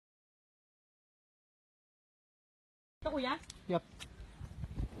Ito, kuya? Yep.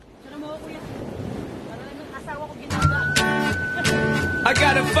 Sana mo ako, kuya. Para lang yung asawa ko ginagawa. I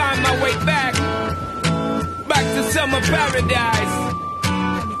gotta find my way back to summer paradise.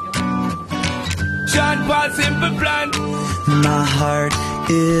 Sean Paul, simple plan. My heart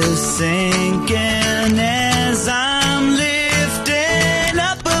is sinking as I'm lifting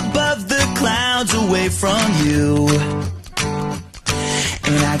up above the clouds away from you.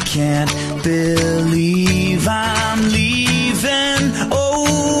 And I can't believe I'm leaving.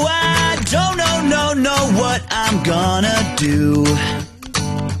 Oh, I don't know what I'm gonna do.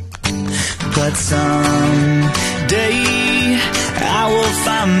 But someday I will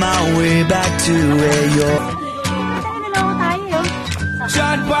find my way back to where you're.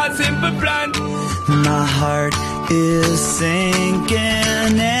 Sean Paul, simple plan. My heart is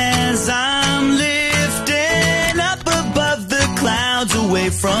sinking as I'm lifting up above the clouds away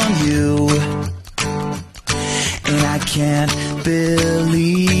from you. And I can't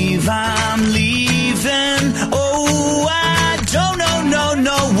believe I'm leaving. Oh, I don't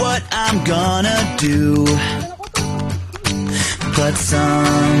know what I'm gonna do. But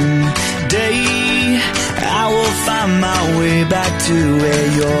someday I will find my way back to where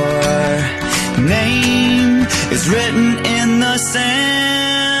your name is written in the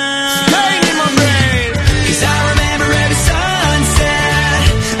sand. Pain in my brain. 'Cause I remember every sunset,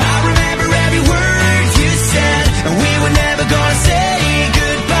 I remember every word you said, and we were never gonna say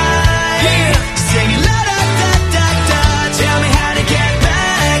goodbye. Yeah. Singing la da da da da. Tell me how to get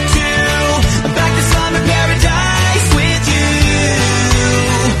back to summer paradise with you.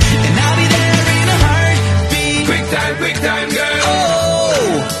 And I'll be there in a heartbeat. Quick time, girl.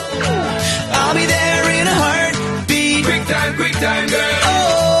 Oh, I'll be there in a heartbeat. Quick time, girl.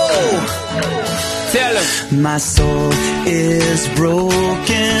 Oh, Tell him. my soul is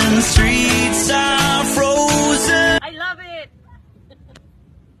broken, streets are frozen. I love it!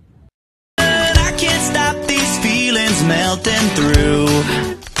 I can't stop these feelings melting through.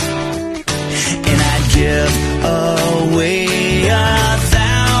 And I'd give